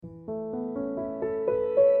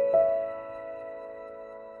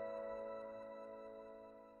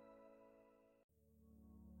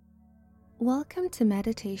Welcome to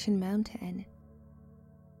Meditation Mountain.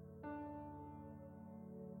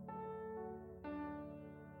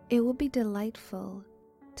 It will be delightful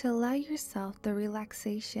to allow yourself the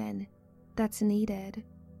relaxation that's needed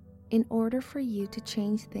in order for you to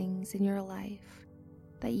change things in your life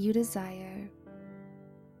that you desire.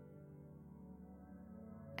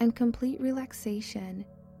 And complete relaxation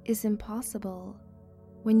is impossible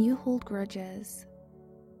when you hold grudges.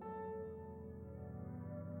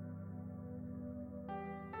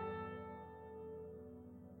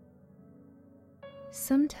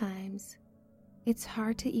 Sometimes it's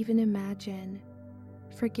hard to even imagine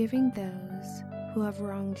forgiving those who have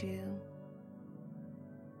wronged you.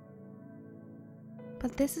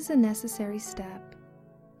 But this is a necessary step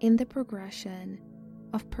in the progression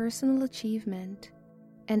of personal achievement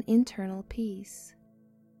and internal peace.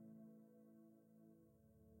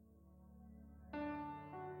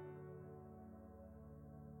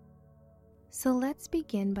 So let's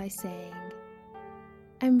begin by saying,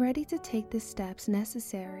 I'm ready to take the steps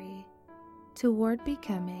necessary toward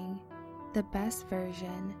becoming the best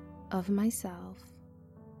version of myself.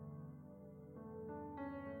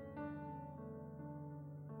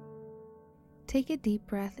 Take a deep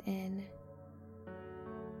breath in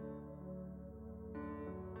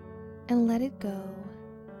and let it go,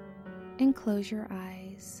 and close your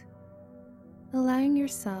eyes, allowing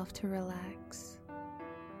yourself to relax.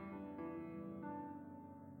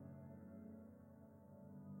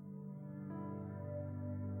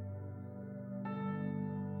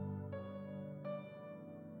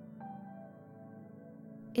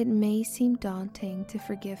 It may seem daunting to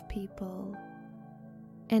forgive people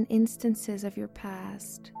and instances of your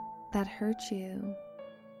past that hurt you.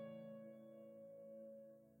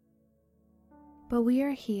 But we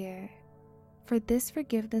are here for this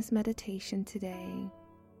forgiveness meditation today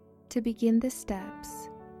to begin the steps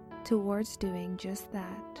towards doing just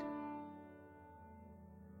that.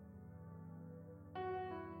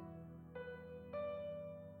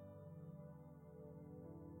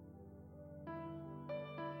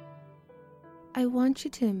 I want you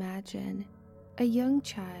to imagine a young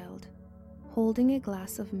child holding a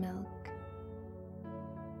glass of milk.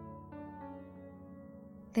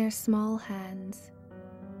 Their small hands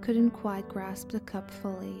couldn't quite grasp the cup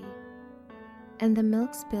fully, and the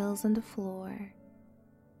milk spills on the floor,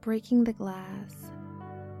 breaking the glass.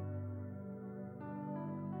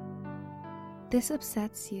 This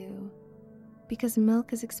upsets you because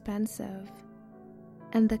milk is expensive,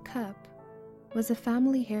 and the cup was a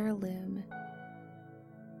family heirloom.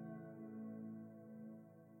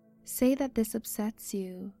 Say that this upsets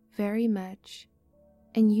you very much,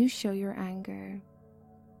 and you show your anger,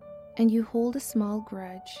 and you hold a small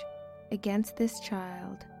grudge against this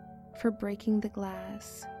child for breaking the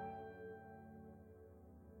glass.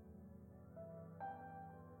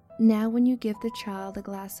 Now when you give the child a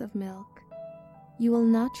glass of milk, you will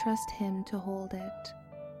not trust him to hold it,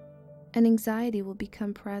 and anxiety will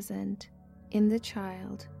become present in the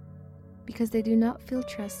child because they do not feel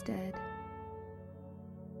trusted.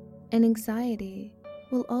 And anxiety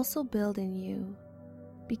will also build in you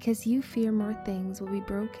because you fear more things will be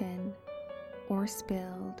broken or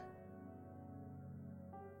spilled.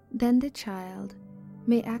 Then the child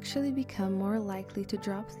may actually become more likely to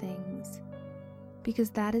drop things because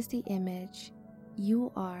that is the image you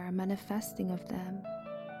are manifesting of them.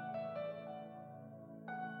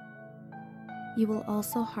 You will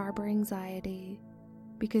also harbor anxiety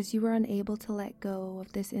because you are unable to let go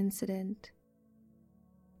of this incident.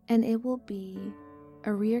 And it will be a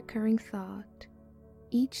reoccurring thought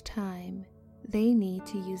each time they need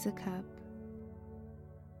to use a cup.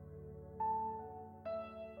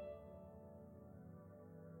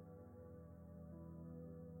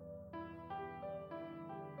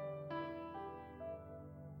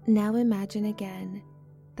 Now imagine again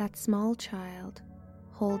that small child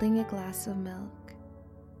holding a glass of milk.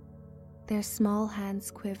 Their small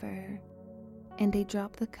hands quiver and they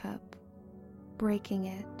drop the cup, breaking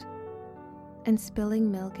it and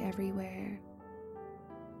spilling milk everywhere.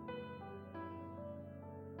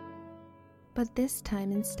 But this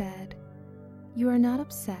time instead, you are not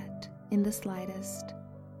upset in the slightest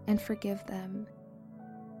and forgive them.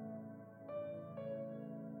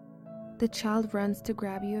 The child runs to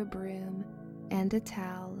grab you a broom and a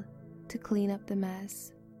towel to clean up the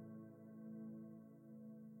mess.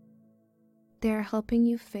 They are helping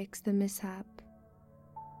you fix the mishap.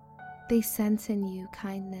 They sense in you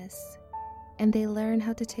kindness, and they learn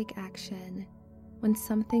how to take action when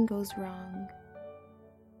something goes wrong.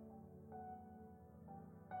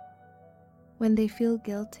 When they feel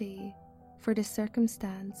guilty for the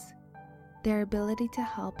circumstance, their ability to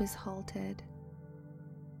help is halted.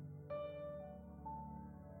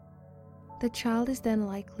 The child is then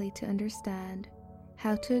likely to understand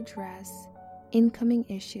how to address incoming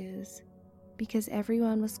issues because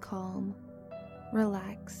everyone was calm,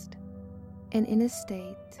 relaxed, and in a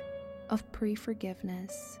state of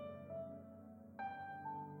pre-forgiveness.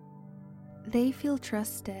 They feel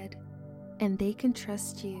trusted, and they can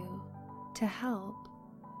trust you to help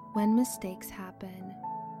when mistakes happen.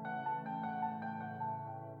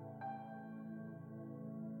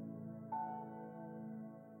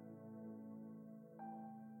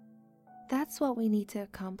 That's what we need to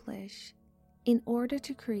accomplish in order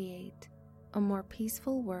to create a more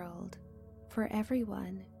peaceful world for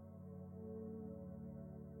everyone.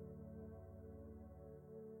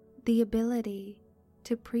 The ability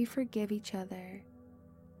to pre-forgive each other,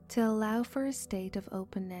 to allow for a state of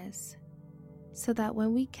openness, so that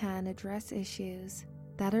when we can address issues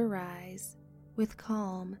that arise with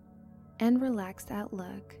calm and relaxed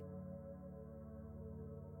outlook,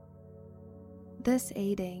 thus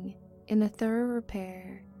aiding in a thorough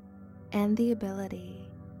repair and the ability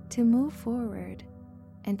to move forward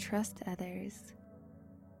and trust others.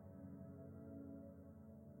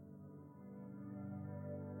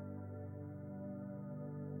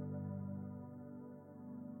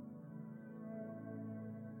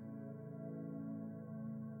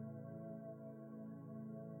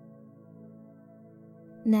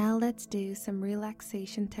 Now let's do some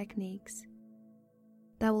relaxation techniques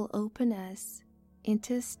that will open us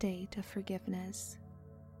into a state of forgiveness.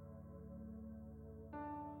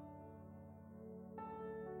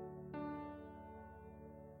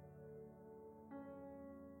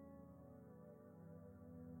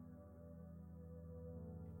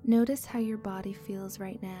 Notice how your body feels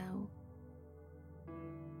right now.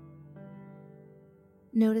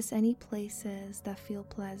 Notice any places that feel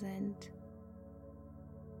pleasant.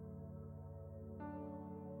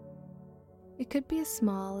 It could be as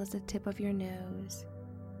small as the tip of your nose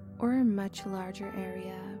or a much larger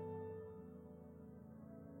area.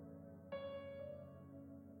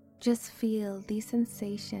 Just feel these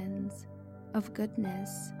sensations of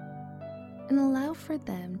goodness and allow for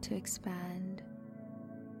them to expand.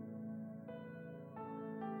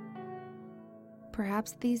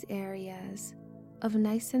 Perhaps these areas of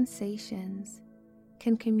nice sensations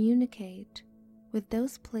can communicate with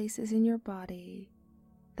those places in your body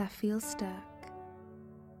that feel stuck.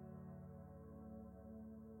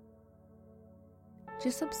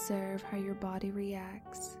 Just observe how your body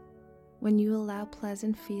reacts when you allow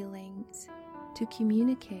pleasant feelings to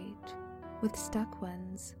communicate with stuck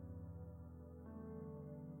ones.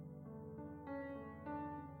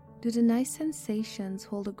 Do the nice sensations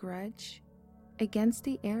hold a grudge against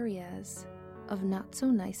the areas of not so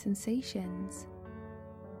nice sensations?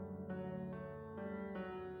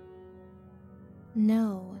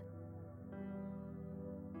 No.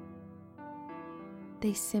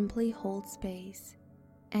 They simply hold space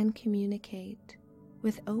and communicate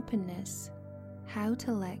with openness how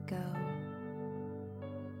to let go.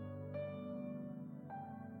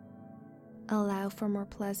 Allow for more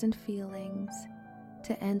pleasant feelings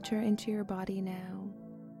to enter into your body now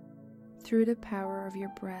through the power of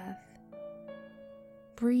your breath.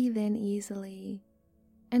 Breathe in easily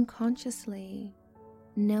and consciously,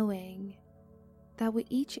 knowing that with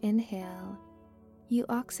each inhale, you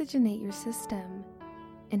oxygenate your system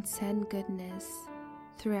and send goodness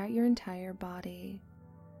throughout your entire body.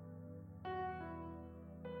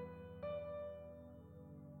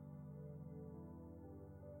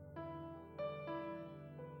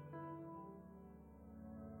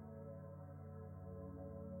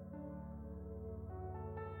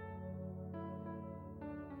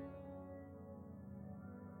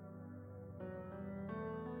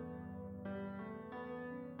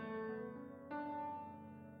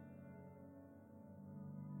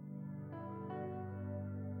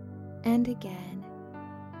 And again,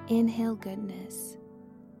 inhale goodness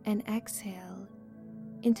and exhale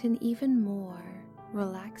into an even more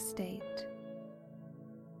relaxed state.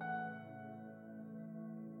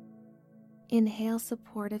 Inhale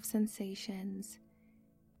supportive sensations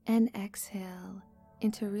and exhale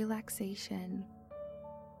into relaxation.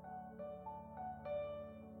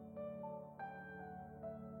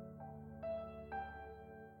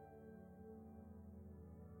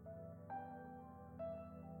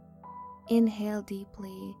 Inhale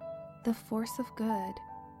deeply the force of good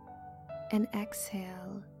and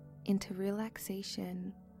exhale into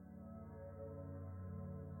relaxation.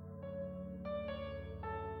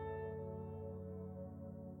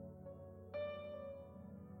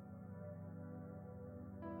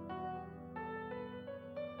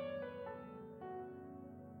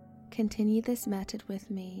 continue this method with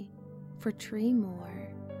me for 3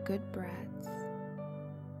 more good breaths.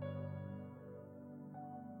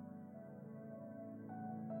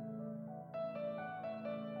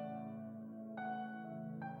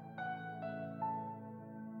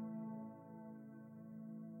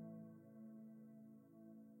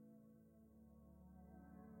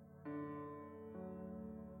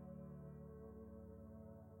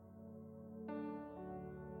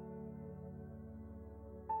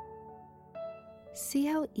 See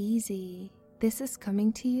how easy this is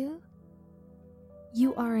coming to you?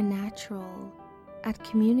 You are a natural at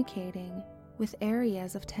communicating with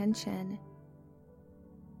areas of tension,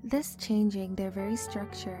 thus changing their very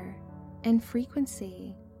structure and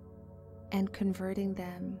frequency and converting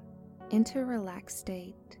them into a relaxed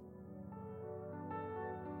state.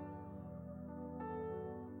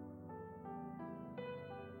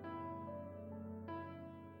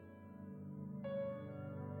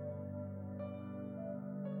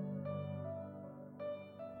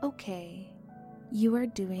 Okay, you are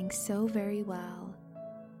doing so very well.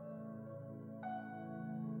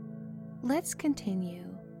 Let's continue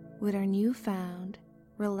with our newfound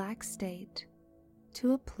relaxed state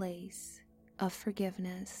to a place of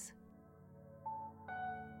forgiveness.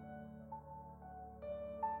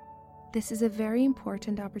 This is a very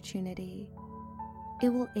important opportunity. It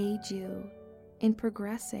will aid you in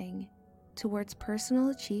progressing towards personal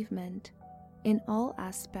achievement in all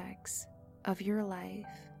aspects of your life.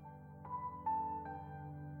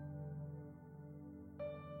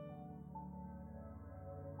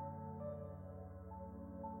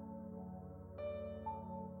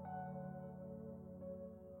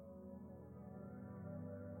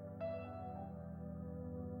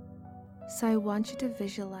 So I want you to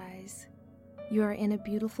visualize you are in a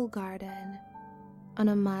beautiful garden on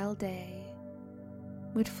a mild day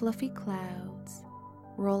with fluffy clouds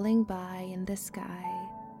rolling by in the sky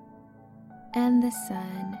and the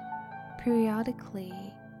sun periodically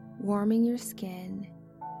warming your skin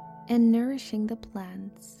and nourishing the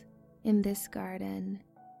plants in this garden.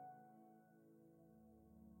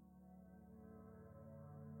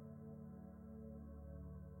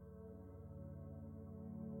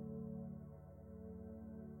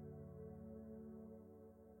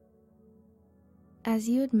 As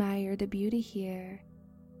you admire the beauty here,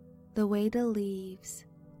 the way the leaves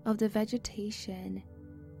of the vegetation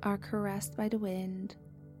are caressed by the wind,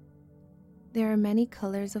 there are many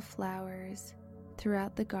colors of flowers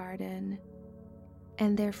throughout the garden,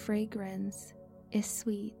 and their fragrance is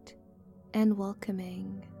sweet and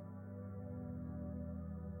welcoming.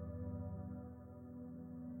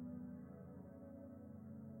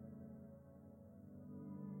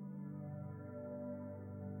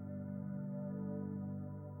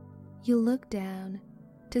 You look down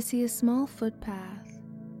to see a small footpath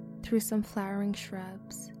through some flowering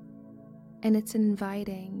shrubs, and it's an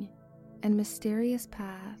inviting and mysterious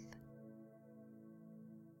path.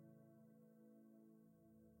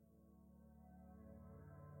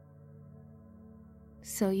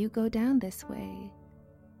 So you go down this way.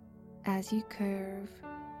 As you curve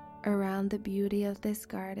around the beauty of this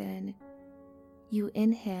garden, you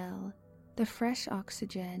inhale the fresh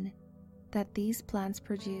oxygen that these plants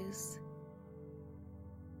produce.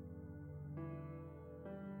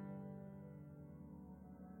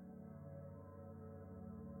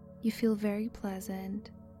 You feel very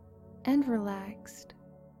pleasant and relaxed.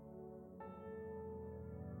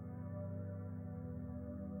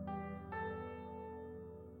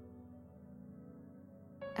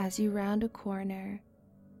 As you round a corner,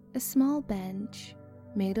 a small bench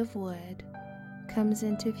made of wood comes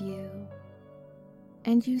into view,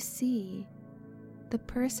 and you see the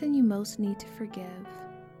person you most need to forgive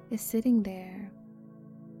is sitting there.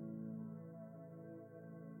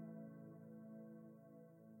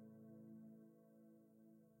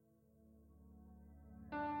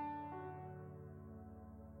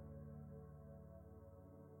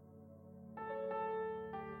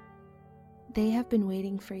 They have been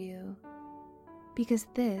waiting for you because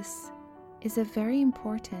this is a very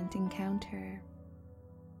important encounter.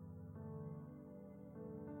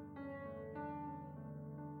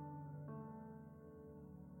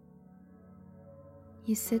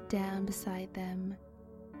 You sit down beside them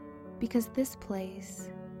because this place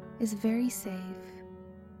is very safe.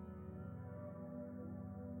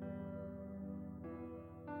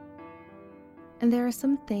 And there are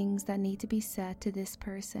some things that need to be said to this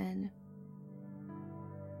person.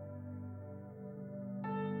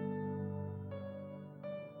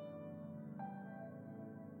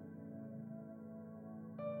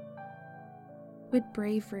 With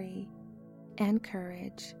bravery and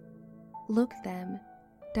courage, look them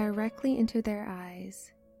directly into their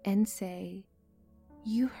eyes and say,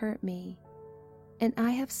 "You hurt me, and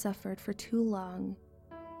I have suffered for too long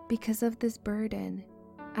because of this burden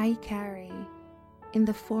I carry in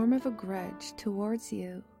the form of a grudge towards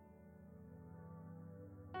you."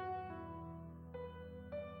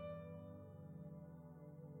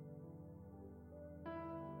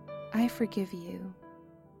 I forgive you.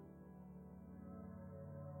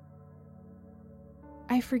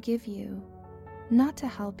 I forgive you, not to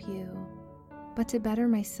help you, but to better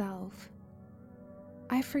myself.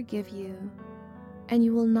 I forgive you, and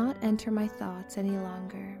you will not enter my thoughts any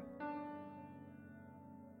longer.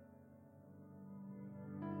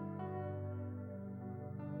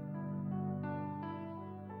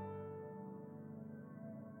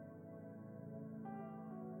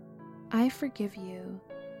 I forgive you,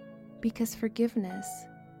 because forgiveness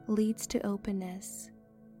leads to openness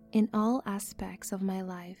in all aspects of my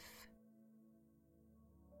life.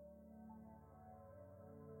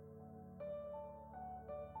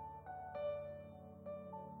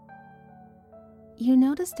 You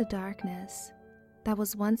notice the darkness that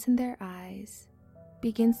was once in their eyes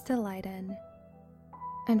begins to lighten,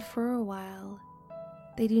 and for a while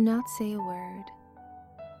they do not say a word.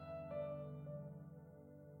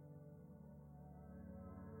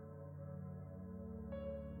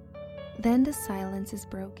 Then the silence is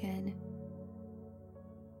broken.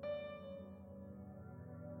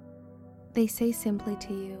 They say simply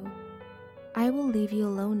to you, "I will leave you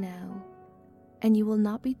alone now, and you will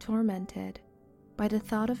not be tormented by the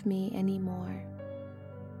thought of me anymore."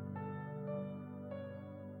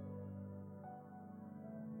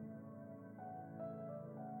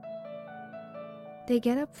 They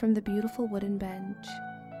get up from the beautiful wooden bench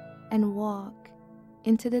and walk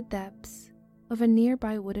into the depths of a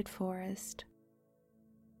nearby wooded forest.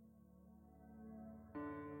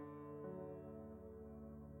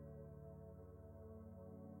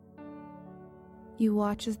 You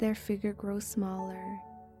watch as their figure grows smaller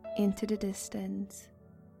into the distance.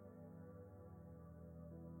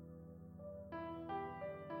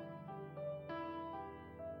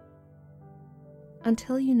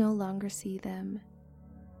 Until you no longer see them.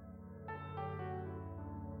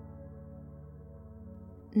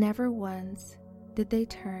 Never once did they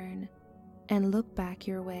turn and look back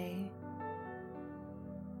your way.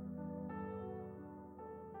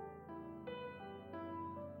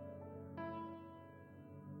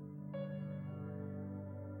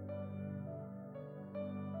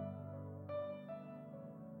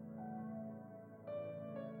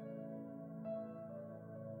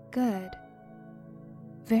 Good.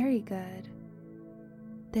 Very good.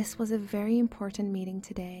 This was a very important meeting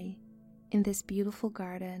today in this beautiful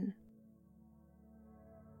garden.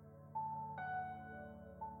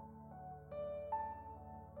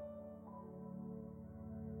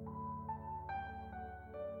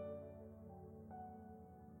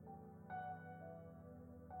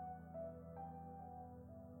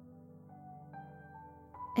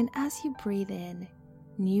 And as you breathe in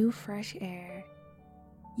new fresh air,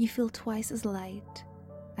 you feel twice as light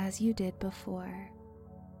as you did before.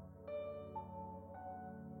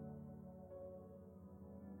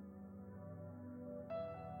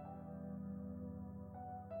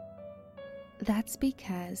 That's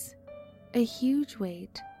because a huge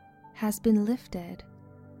weight has been lifted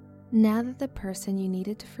now that the person you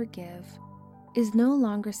needed to forgive is no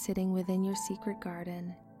longer sitting within your secret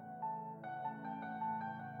garden.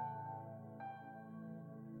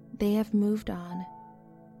 They have moved on,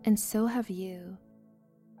 and so have you.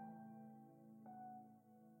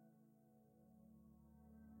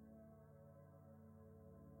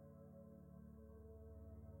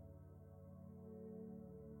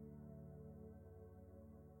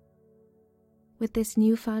 With this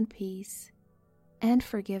newfound peace and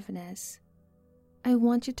forgiveness, I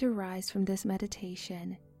want you to rise from this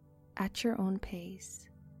meditation at your own pace.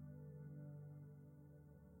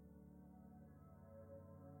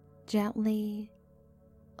 Gently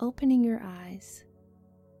opening your eyes.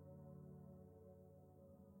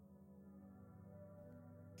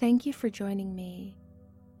 Thank you for joining me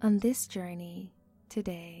on this journey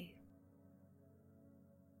today.